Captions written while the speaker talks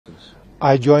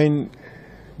I join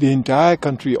the entire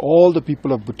country, all the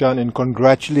people of Bhutan, in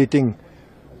congratulating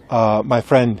my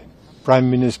friend Prime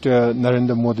Minister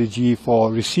Narendra Modi ji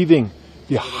for receiving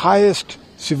the highest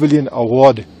civilian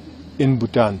award in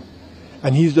Bhutan.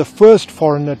 And he's the first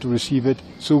foreigner to receive it,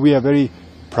 so we are very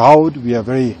proud, we are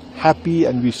very happy,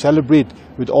 and we celebrate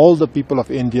with all the people of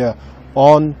India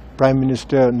on Prime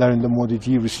Minister Narendra Modi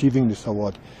ji receiving this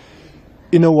award.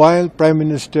 In a while, Prime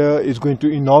Minister is going to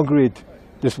inaugurate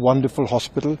this wonderful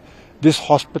hospital. This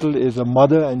hospital is a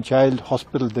mother and child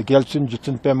hospital, the Gyalpo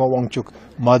Jutsun Pema Wangchuk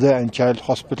Mother and Child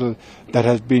Hospital, that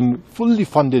has been fully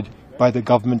funded by the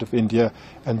government of India.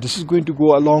 And this is going to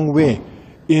go a long way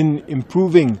in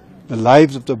improving the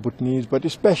lives of the Bhutanese, but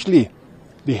especially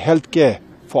the health care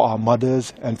for our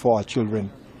mothers and for our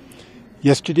children.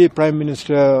 Yesterday, Prime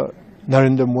Minister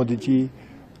Narendra Modi ji,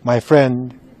 my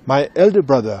friend, my elder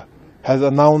brother, has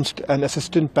announced an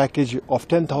assistance package of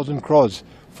 10,000 crores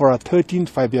for our 13th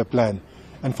five-year plan.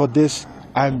 And for this,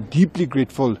 I am deeply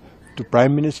grateful to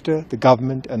Prime Minister, the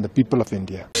government and the people of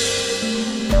India.